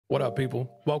What up, people?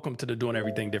 Welcome to the Doing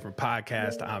Everything Different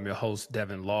podcast. I'm your host,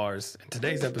 Devin Lars. And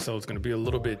today's episode is going to be a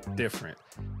little bit different.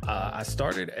 I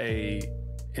started a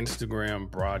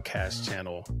Instagram broadcast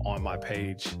channel on my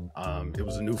page. It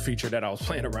was a new feature that I was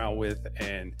playing around with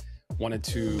and wanted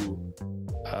to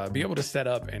be able to set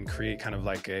up and create kind of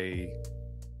like a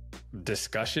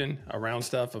discussion around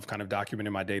stuff of kind of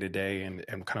documenting my day-to-day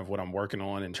and kind of what I'm working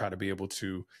on and try to be able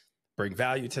to bring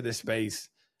value to this space.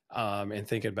 And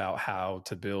thinking about how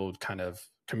to build kind of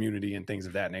community and things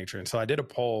of that nature. And so I did a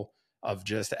poll of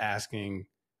just asking,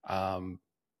 how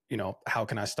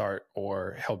can I start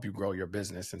or help you grow your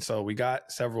business? And so we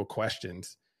got several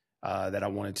questions that I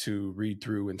wanted to read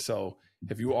through. And so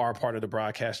if you are a part of the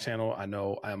broadcast channel, I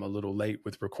know I'm a little late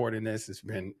with recording this. It's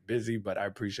been busy, but I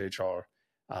appreciate y'all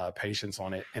patience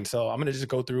on it. And so I'm going to just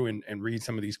go through and read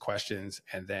some of these questions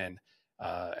and then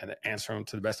and answer them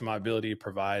to the best of my ability,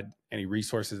 provide any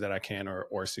resources that I can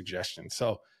or suggestions.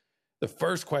 So the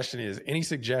first question is, any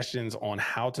suggestions on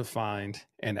how to find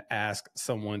and ask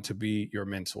someone to be your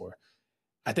mentor?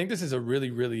 I think this is a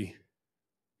really, really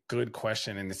good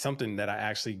question. And it's something that I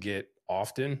actually get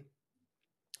often.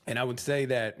 And I would say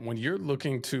that when you're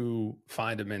looking to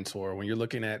find a mentor, when you're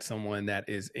looking at someone that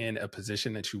is in a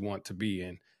position that you want to be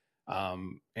in,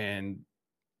 and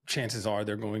chances are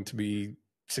they're going to be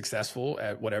successful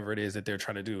at whatever it is that they're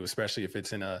trying to do, especially if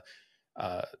it's in a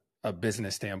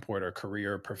business standpoint or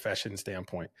career profession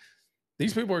standpoint.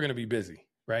 These people are going to be busy,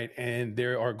 right? And they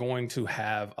are going to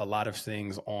have a lot of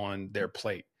things on their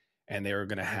plate and they're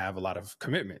going to have a lot of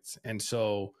commitments. And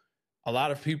so a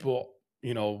lot of people,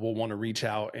 will want to reach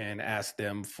out and ask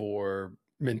them for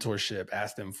mentorship,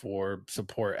 ask them for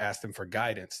support, ask them for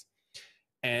guidance.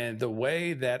 And the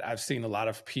way that I've seen a lot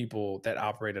of people that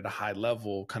operate at a high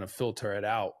level kind of filter it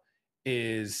out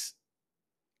is,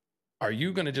 are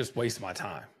you going to just waste my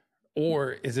time?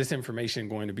 Or is this information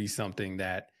going to be something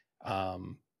that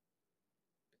you're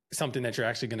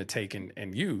actually going to take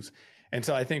and use? And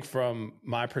so I think from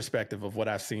my perspective of what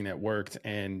I've seen that worked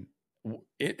and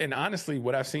honestly,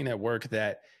 what I've seen at work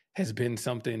that has been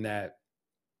something that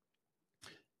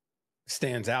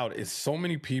stands out is so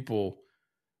many people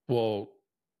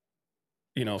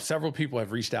several people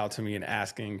have reached out to me and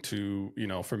asking to,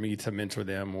 for me to mentor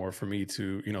them or for me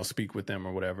to, speak with them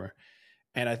or whatever.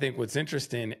 And I think what's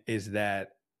interesting is that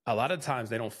a lot of times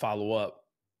they don't follow up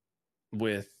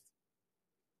with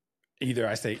either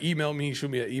I say, email me, shoot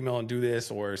me an email and do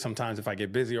this. Or sometimes if I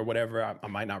get busy or whatever, I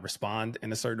might not respond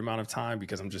in a certain amount of time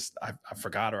because I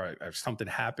forgot or something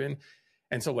happened.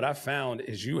 And so what I've found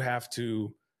is you have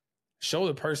to show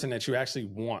the person that you actually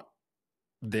want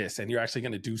this and you're actually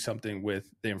going to do something with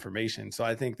the information. So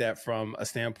I think that from a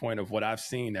standpoint of what I've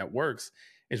seen that works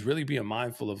is really being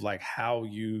mindful of like how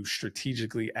you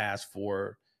strategically ask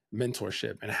for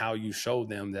mentorship and how you show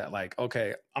them that like,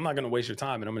 okay, I'm not going to waste your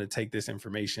time and I'm going to take this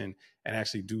information and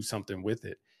actually do something with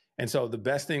it. And so the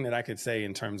best thing that I could say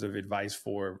in terms of advice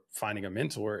for finding a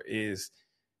mentor is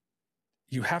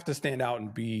you have to stand out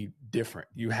and be different.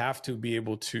 You have to be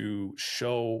able to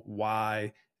show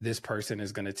why this person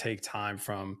is going to take time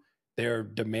from their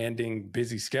demanding,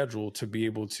 busy schedule to be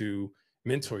able to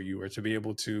mentor you or to be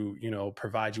able to,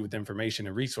 provide you with information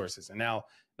and resources. And now,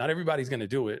 not everybody's going to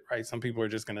do it, right? Some people are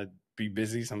just going to be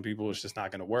busy. Some people it's just not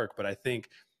going to work. But I think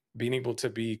being able to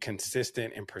be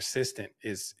consistent and persistent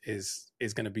is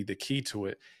going to be the key to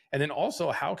it. And then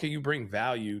also, how can you bring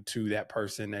value to that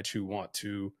person that you want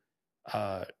to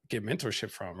get mentorship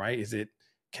from, right?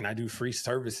 Can I do free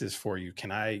services for you? Can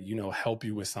I, help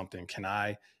you with something? Can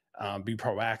I be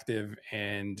proactive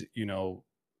and,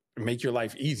 make your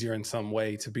life easier in some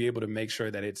way to be able to make sure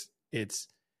that it's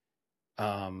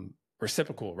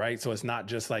reciprocal, right? So it's not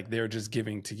just like they're just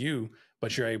giving to you,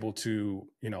 but you're able to,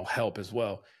 help as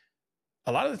well.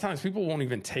 A lot of the times people won't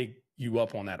even take you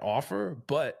up on that offer,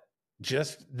 but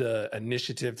just the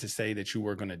initiative to say that you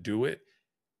were going to do it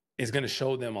is going to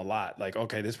show them a lot. Like,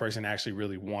 okay, this person actually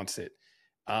really wants it.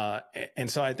 And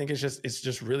so I think it's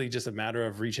just really just a matter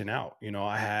of reaching out.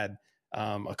 I had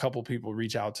a couple people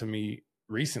reach out to me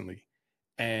recently,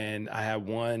 and I had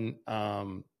one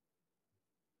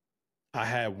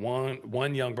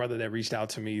young brother that reached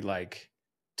out to me like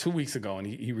 2 weeks ago, and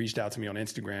he reached out to me on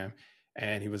Instagram,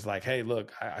 and he was like, "Hey,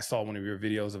 look, I saw one of your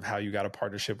videos of how you got a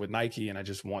partnership with Nike, and I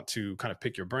just want to kind of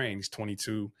pick your brain." He's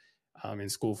 22, in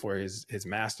school for his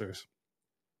master's,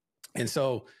 and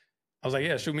so I was like,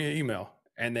 "Yeah, shoot me an email."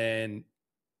 And then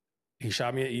he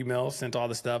shot me an email, sent all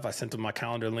the stuff. I sent him my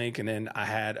calendar link. And then I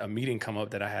had a meeting come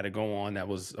up that I had to go on that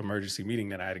was emergency meeting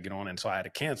that I had to get on. And so I had to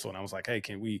cancel. And I was like, hey,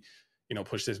 can we,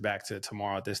 push this back to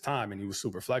tomorrow at this time? And he was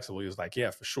super flexible. He was like,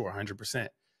 yeah, for sure, 100%.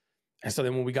 And so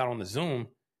then when we got on the Zoom,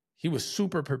 he was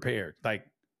super prepared, like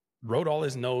wrote all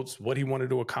his notes, what he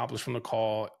wanted to accomplish from the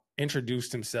call,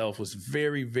 introduced himself, was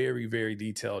very, very, very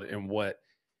detailed in what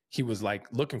he was like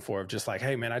looking for, just like,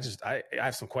 hey man, I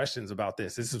have some questions about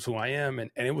this. This is who I am.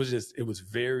 And it was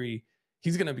very,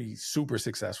 he's going to be super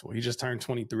successful. He just turned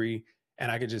 23.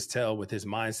 And I could just tell with his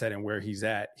mindset and where he's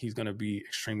at, he's going to be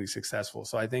extremely successful.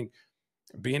 So I think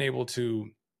being able to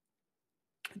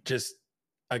just,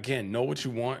 again, know what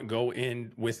you want, go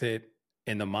in with it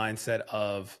in the mindset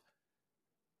of,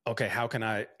 okay, how can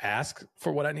I ask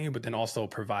for what I need, but then also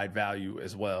provide value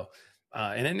as well.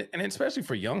 And especially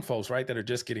for young folks, right, that are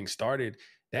just getting started,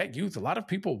 that youth, a lot of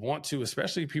people want to,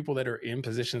 especially people that are in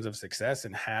positions of success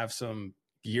and have some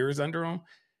years under them.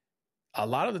 A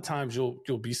lot of the times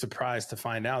you'll be surprised to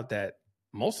find out that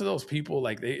most of those people,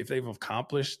 like if they've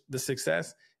accomplished the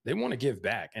success, they want to give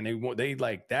back, and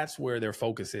that's where their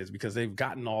focus is, because they've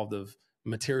gotten all the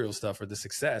material stuff for the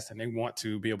success, and they want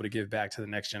to be able to give back to the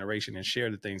next generation and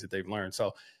share the things that they've learned.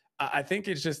 So I think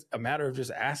it's just a matter of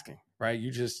just asking, right?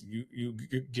 You're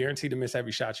guaranteed to miss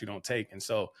every shot you don't take. And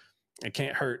so it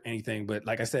can't hurt anything. But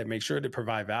like I said, make sure to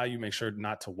provide value, make sure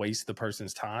not to waste the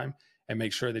person's time, and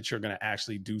make sure that you're going to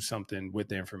actually do something with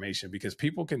the information, because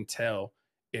people can tell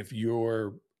if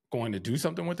you're going to do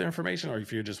something with the information or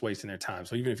if you're just wasting their time.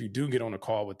 So even if you do get on a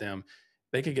call with them,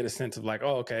 they could get a sense of like,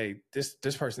 oh, okay, this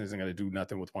person isn't going to do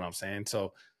nothing with what I'm saying.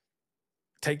 So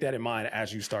take that in mind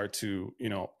as you start to,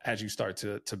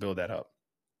 to build that up.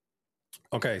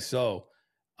 Okay. So,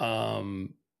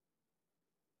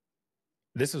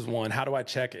 this is one. How do I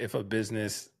check if a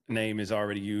business name is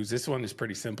already used? This one is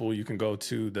pretty simple. You can go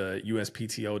to the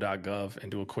uspto.gov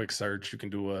and do a quick search. You can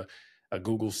do a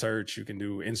Google search. You can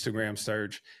do Instagram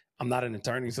search. I'm not an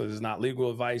attorney, so this is not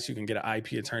legal advice. You can get an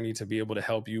IP attorney to be able to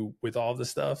help you with all the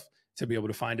stuff, to be able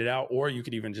to find it out. Or you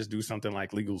could even just do something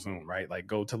like LegalZoom, right? Like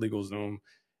go to LegalZoom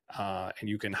and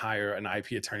you can hire an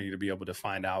IP attorney to be able to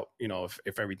find out,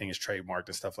 if everything is trademarked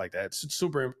and stuff like that. It's a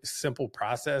super simple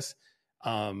process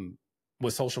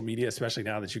with social media, especially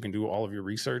now that you can do all of your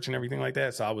research and everything like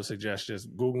that. So I would suggest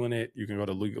just Googling it. You can go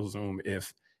to LegalZoom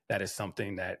if that is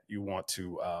something that you want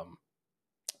to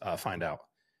find out.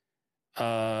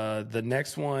 The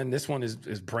next one, this one is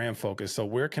brand focused. So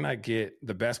where can I get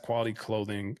the best quality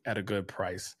clothing at a good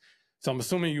price? So I'm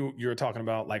assuming you're talking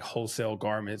about like wholesale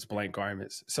garments, blank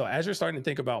garments. So as you're starting to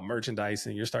think about merchandise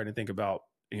and you're starting to think about,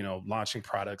 launching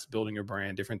products, building your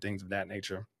brand, different things of that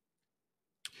nature,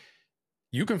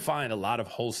 you can find a lot of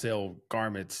wholesale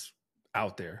garments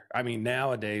out there. I mean,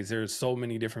 nowadays there's so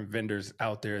many different vendors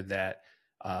out there that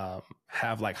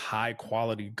have like high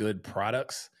quality, good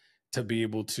products to be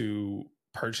able to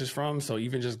purchase from. So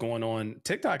even just going on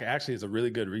TikTok actually is a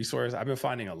really good resource. I've been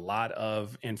finding a lot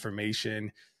of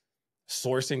information,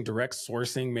 direct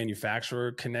sourcing,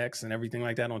 manufacturer connects and everything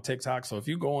like that on TikTok. So if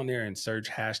you go on there and search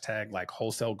hashtag like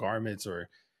wholesale garments or,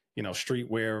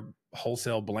 streetwear,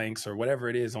 wholesale blanks or whatever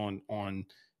it is on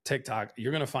TikTok,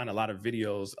 you're going to find a lot of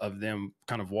videos of them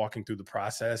kind of walking through the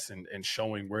process and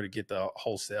showing where to get the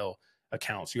wholesale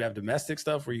accounts. You have domestic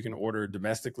stuff where you can order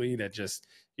domestically, that just,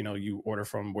 you order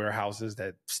from warehouses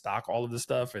that stock all of the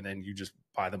stuff and then you just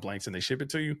buy the blanks and they ship it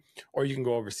to you. Or you can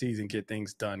go overseas and get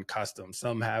things done custom.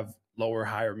 Some have lower,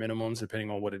 higher minimums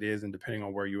depending on what it is and depending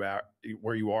on where you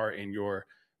are in your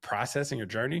process and your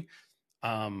journey.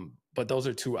 But those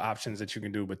are two options that you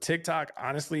can do. But TikTok,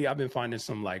 honestly, I've been finding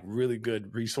some like really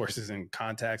good resources and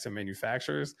contacts and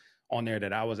manufacturers on there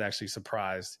that I was actually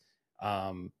surprised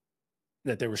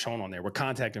that they were shown on there with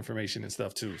contact information and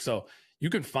stuff too. So you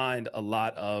can find a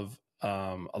lot of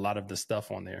the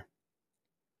stuff on there.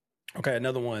 Okay,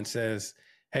 another one says,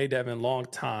 "Hey Devin, long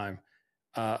time.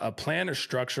 A plan or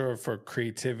structure for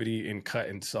creativity in cut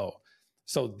and sew."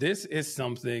 So this is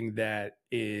something that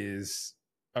is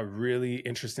a really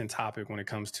interesting topic when it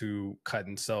comes to cut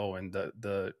and sew and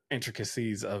the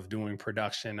intricacies of doing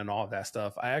production and all of that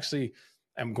stuff. I actually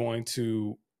am going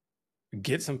to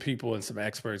get some people and some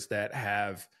experts that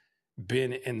have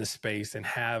been in the space and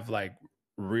have like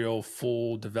real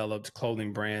full developed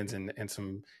clothing brands and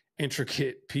some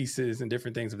intricate pieces and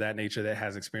different things of that nature that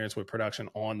has experience with production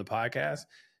on the podcast.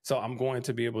 So I'm going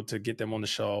to be able to get them on the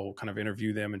show, kind of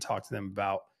interview them and talk to them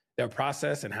about their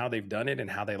process and how they've done it and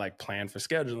how they like plan for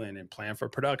scheduling and plan for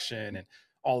production and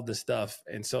all of this stuff.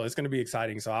 And so it's going to be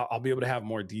exciting. So I'll be able to have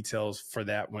more details for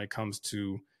that when it comes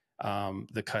to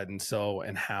the cut and sew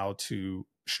and how to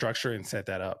structure and set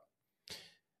that up.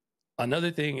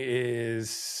 Another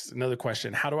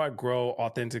question: how do I grow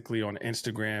authentically on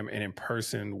Instagram and in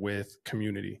person with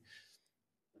community?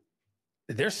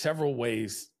 There's several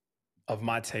ways of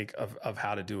my take of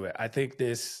how to do it. I think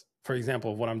this for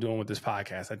example, what I'm doing with this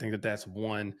podcast. I think that that's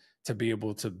one, to be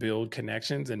able to build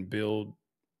connections and build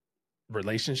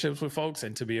relationships with folks,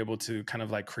 and to be able to kind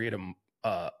of like create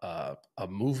a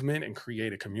movement and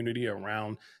create a community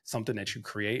around something that you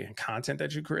create and content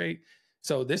that you create.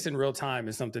 So this in real time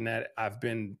is something that I've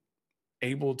been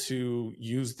able to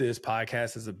use this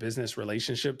podcast as a business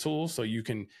relationship tool, so you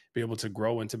can be able to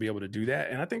grow and to be able to do that.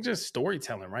 And I think just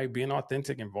storytelling, right? Being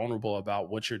authentic and vulnerable about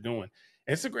what you're doing.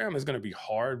 Instagram is going to be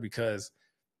hard because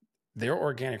their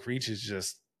organic reach is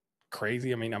just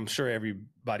crazy. I mean, I'm sure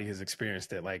everybody has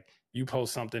experienced it. Like, you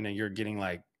post something and you're getting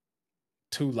like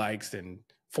 2 likes and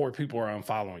 4 people are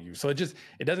unfollowing you. So it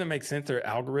doesn't make sense, their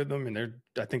algorithm. And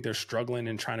I think they're struggling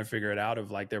and trying to figure it out,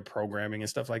 of like their programming and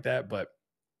stuff like that. But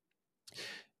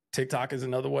TikTok is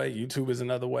another way. YouTube is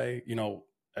another way.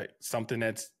 Something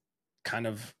that's kind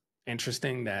of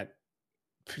interesting that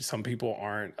some people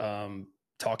aren't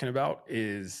talking about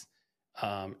is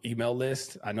email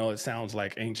list. I know it sounds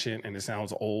like ancient and it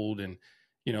sounds old, and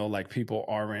like people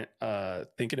aren't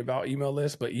thinking about email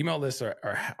lists, but email lists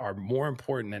are more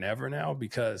important than ever now,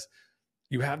 because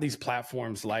you have these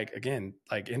platforms like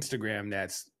Instagram,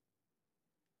 that's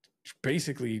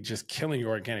basically just killing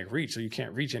your organic reach. So you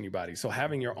can't reach anybody. So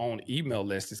having your own email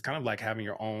list is kind of like having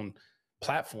your own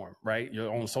platform, right?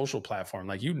 Your own social platform.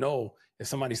 Like, if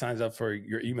somebody signs up for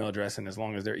your email address, and as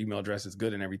long as their email address is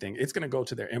good and everything, it's going to go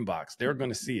to their inbox. They're going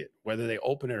to see it, whether they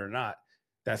open it or not.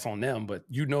 That's on them, but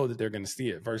that they're going to see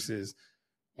it. Versus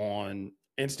on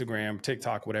Instagram,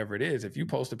 TikTok, whatever it is, if you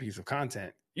post a piece of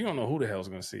content, you don't know who the hell is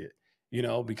going to see it,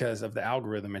 because of the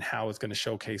algorithm and how it's going to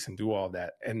showcase and do all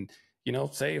that. And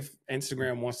say if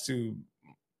Instagram wants to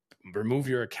remove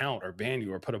your account or ban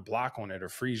you or put a block on it or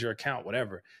freeze your account,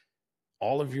 whatever,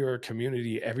 all of your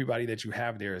community, everybody that you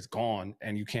have there is gone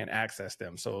and you can't access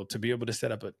them. So to be able to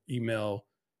set up an email,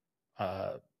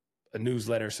 a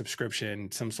newsletter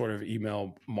subscription, some sort of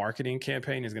email marketing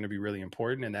campaign is going to be really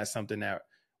important. And that's something that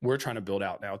we're trying to build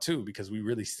out now too, because we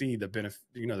really see the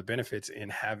benefits in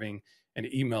having an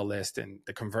email list and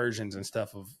the conversions and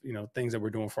stuff of, things that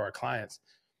we're doing for our clients.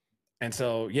 And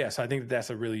so, so I think that's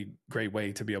a really great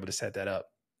way to be able to set that up.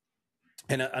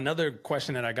 And another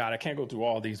question that I got, I can't go through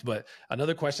all these, but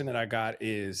another question that I got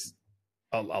is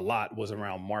a lot was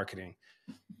around marketing.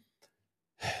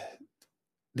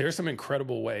 There's some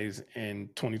incredible ways in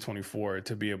 2024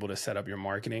 to be able to set up your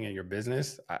marketing and your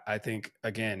business. I think,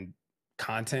 again,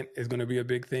 content is going to be a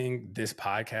big thing. This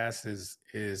podcast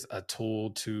is a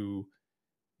tool to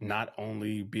not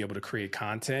only be able to create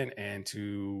content and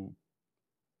to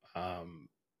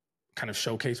kind of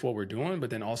showcase what we're doing, but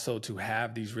then also to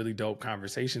have these really dope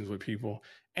conversations with people,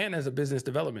 and as a business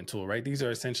development tool, right? These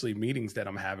are essentially meetings that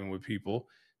I'm having with people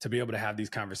to be able to have these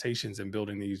conversations and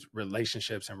building these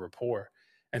relationships and rapport.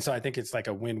 And so I think it's like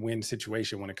a win-win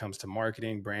situation when it comes to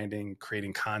marketing, branding,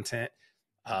 creating content.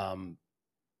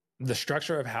 The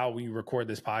structure of how we record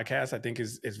this podcast, I think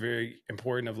is very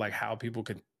important, of like how people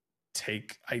could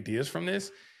take ideas from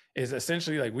this. Is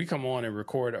essentially like, we come on and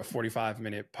record a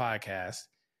 45-minute podcast.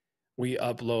 We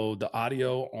upload the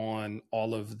audio on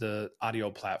all of the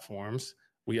audio platforms.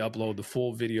 We upload the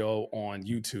full video on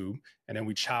YouTube, and then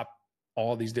we chop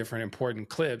all these different important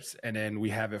clips, and then we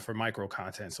have it for micro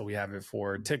content. So we have it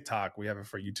for TikTok, we have it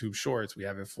for YouTube Shorts, we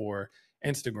have it for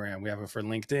Instagram, we have it for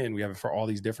LinkedIn, we have it for all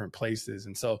these different places.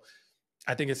 And so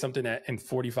I think it's something that in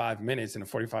 45 minutes, in a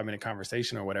 45-minute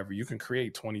conversation or whatever, you can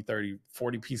create 20, 30,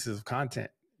 40 pieces of content.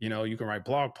 You can write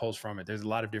blog posts from it. There's a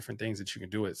lot of different things that you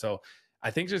can do it. So I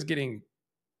think just getting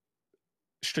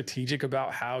strategic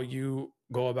about how you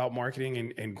go about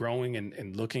marketing and growing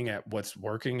and looking at what's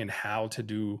working and how to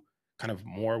do kind of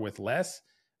more with less,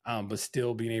 but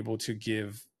still being able to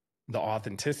give the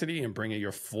authenticity and bring in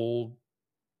your full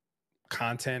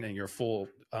content and your full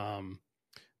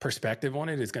perspective on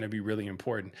it is going to be really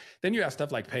important. Then you have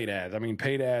stuff like paid ads. I mean,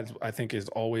 paid ads, I think, is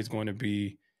always going to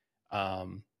be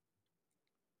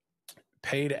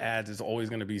paid ads is always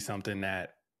going to be something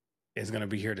that is going to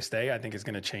be here to stay. I think it's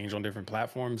going to change on different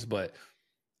platforms, but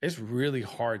it's really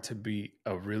hard to beat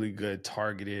a really good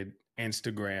targeted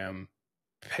Instagram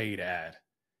paid ad.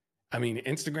 I mean,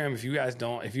 Instagram, if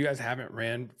you guys haven't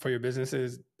ran for your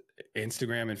businesses,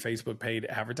 Instagram and Facebook paid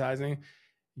advertising,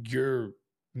 you're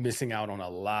missing out on a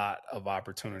lot of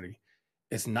opportunity.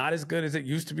 It's not as good as it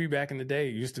used to be back in the day.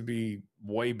 It used to be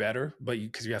way better, but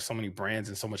because you have so many brands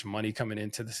and so much money coming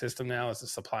into the system now, it's a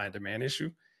supply and demand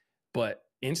issue. But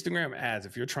Instagram ads,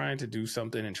 if you're trying to do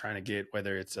something and trying to get,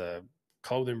 whether it's a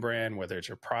clothing brand, whether it's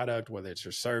your product, whether it's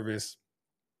your service,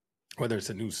 whether it's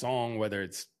a new song, whether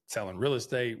it's selling real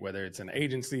estate, whether it's an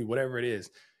agency, whatever it is,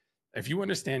 if you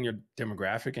understand your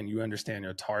demographic and you understand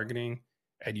your targeting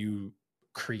and you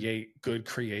create good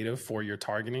creative for your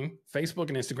targeting, Facebook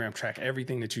and Instagram track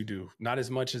everything that you do. Not as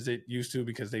much as it used to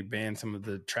because they banned some of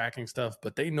the tracking stuff,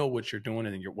 but they know what you're doing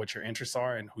and what your interests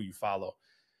are and who you follow.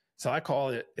 So I call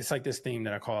it, it's like this theme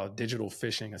that I call digital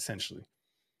fishing, essentially.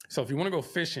 So if you want to go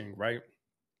fishing, right,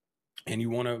 and you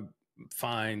want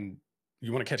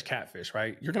to catch catfish,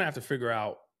 right, you're going to have to figure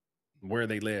out where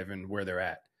they live and where they're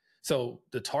at. So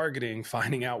the targeting,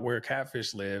 finding out where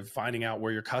catfish live, finding out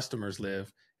where your customers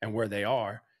live and where they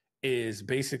are, is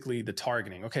basically the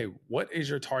targeting. Okay, what is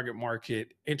your target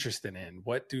market interested in?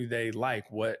 What do they like?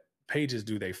 What pages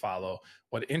do they follow?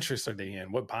 What interests are they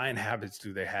in? What buying habits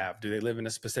do they have? Do they live in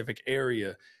a specific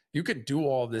area? You could do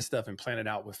all this stuff and plan it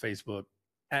out with Facebook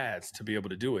ads to be able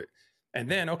to do it. And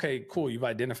then, okay, cool. You've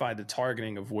identified the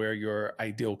targeting of where your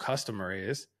ideal customer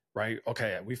is, right?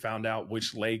 Okay, we found out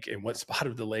which lake and what spot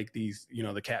of the lake these,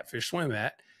 the catfish swim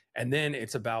at. And then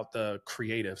it's about the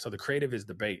creative. So the creative is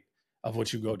the bait of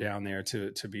what you go down there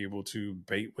to be able to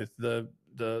bait with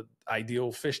the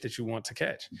ideal fish that you want to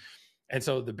catch. And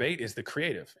so the bait is the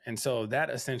creative. And so that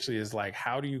essentially is like,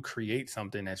 how do you create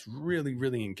something that's really,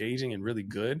 really engaging and really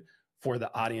good for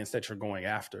the audience that you're going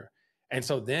after? And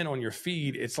so then on your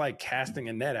feed, it's like casting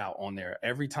a net out on there.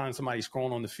 Every time somebody's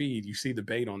scrolling on the feed, you see the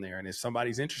bait on there. And if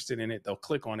somebody's interested in it, they'll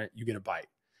click on it, you get a bite.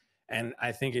 And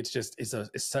I think it's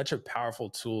such a powerful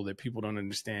tool that people don't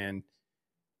understand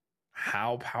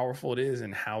how powerful it is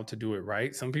and how to do it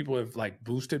right. Some people have like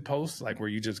boosted posts, like where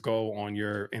you just go on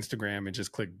your Instagram and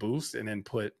just click boost and then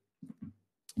put,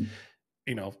 $5,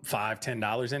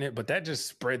 $10 in it, but that just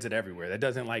spreads it everywhere. That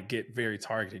doesn't like get very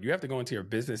targeted. You have to go into your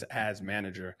business ads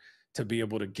manager to be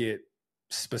able to get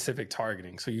specific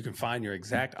targeting. So you can find your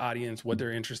exact audience, what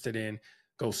they're interested in,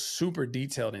 go super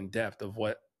detailed in depth of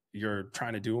what you're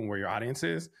trying to do and where your audience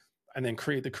is, and then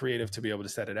create the creative to be able to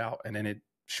set it out. And then it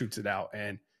shoots it out.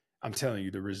 And I'm telling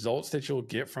you, the results that you'll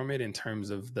get from it in terms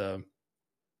of the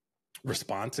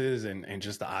responses and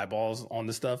just the eyeballs on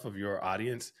the stuff of your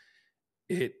audience,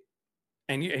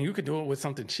 and you could do it with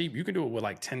something cheap. You could do it with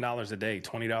like $10 a day,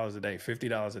 $20 a day,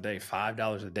 $50 a day,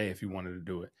 $5 a day if you wanted to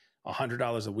do it.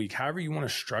 $100 a week, however you want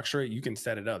to structure it, you can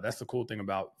set it up. That's the cool thing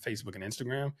about Facebook and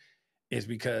Instagram, is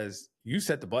because you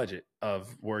set the budget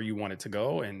of where you want it to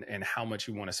go and how much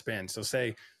you want to spend. So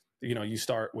say, you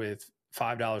start with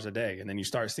 $5 a day and then you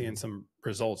start seeing some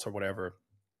results or whatever,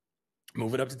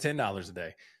 move it up to $10 a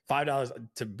day. $5,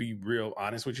 to be real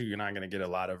honest with you, you're not going to get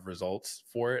a lot of results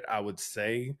for it. I would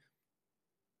say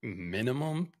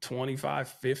minimum 25,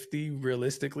 50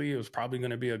 realistically. It was probably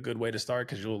going to be a good way to start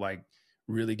because you'll like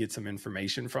really get some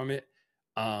information from it.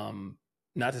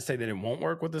 Not to say that it won't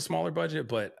work with a smaller budget,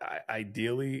 but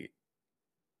ideally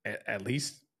at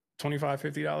least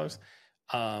 $25,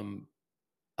 $50.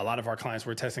 A lot of our clients,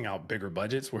 we're testing out bigger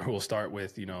budgets where we'll start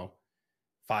with,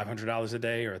 $500 a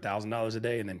day or $1,000 a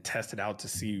day and then test it out to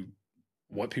see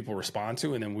what people respond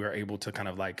to. And then we're able to kind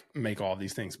of like make all of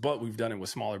these things, but we've done it with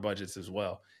smaller budgets as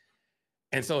well.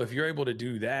 And so if you're able to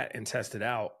do that and test it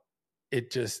out,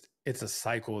 it's a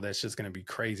cycle that's just going to be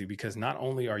crazy, because not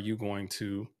only are you going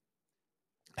to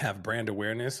have brand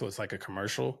awareness, so it's like a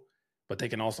commercial, but they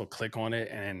can also click on it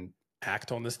and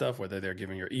act on the stuff, whether they're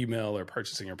giving your email or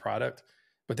purchasing your product.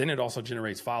 But then it also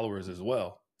generates followers as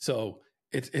well. So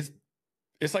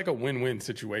it's like a win-win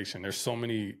situation. There's so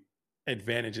many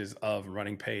advantages of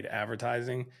running paid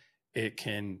advertising. It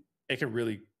can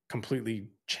really completely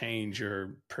change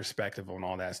your perspective on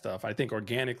all that stuff. I think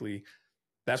organically,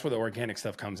 that's where the organic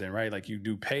stuff comes in, right? Like you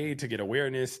do paid to get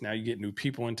awareness. Now you get new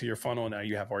people into your funnel. Now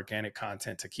you have organic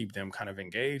content to keep them kind of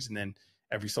engaged. And then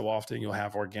every so often you'll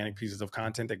have organic pieces of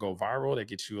content that go viral that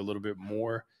gets you a little bit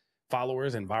more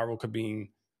followers. And viral could mean,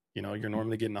 you're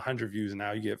normally getting 100 views and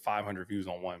now you get 500 views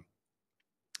on one.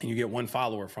 And you get one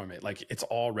follower from it. Like it's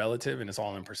all relative and it's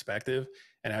all in perspective.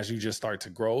 And as you just start to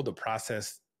grow, the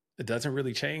process, it doesn't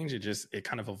really change. It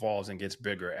kind of evolves and gets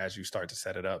bigger as you start to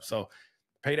set it up. So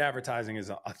paid advertising is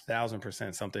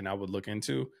 1,000% something I would look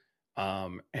into.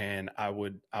 And I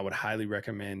would highly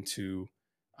recommend to,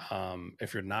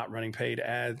 if you're not running paid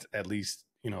ads, at least,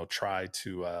 try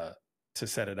to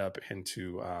set it up and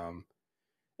to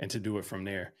do it from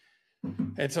there.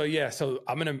 And so, so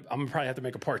I'm gonna probably have to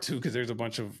make a part 2 because there's a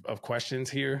bunch of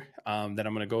questions here that I'm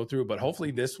going to go through, but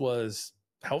hopefully this was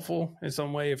helpful in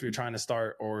some way. If you're trying to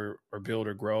start or build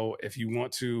or grow, if you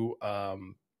want to,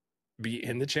 be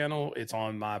in the channel, it's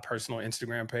on my personal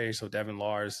Instagram page. So Devin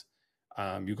Lars,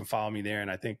 you can follow me there. And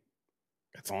I think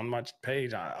it's on my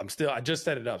page. I just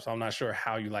set it up, so I'm not sure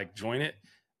how you like join it.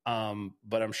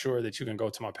 But I'm sure that you can go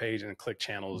to my page and click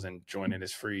channels and join it.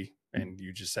 It's free and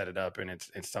you just set it up, and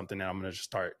it's something that I'm going to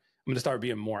start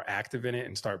being more active in it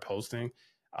and start posting.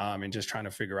 and just trying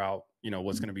to figure out,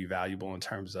 what's going to be valuable in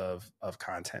terms of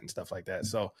content and stuff like that.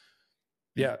 So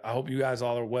yeah, I hope you guys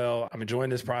all are well. I'm enjoying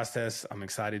this process. I'm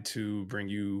excited to bring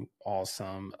you all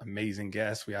some amazing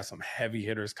guests. We have some heavy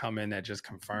hitters coming that just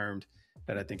confirmed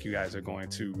that I think you guys are going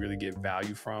to really get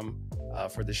value from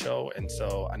for the show. And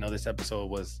so I know this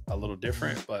episode was a little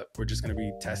different, but we're just going to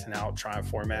be testing out, trying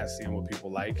formats, seeing what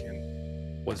people like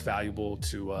and what's valuable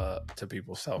to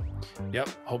people. So, yep,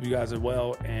 hope you guys are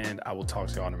well, and I will talk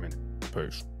to you all in a minute.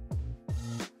 Peace.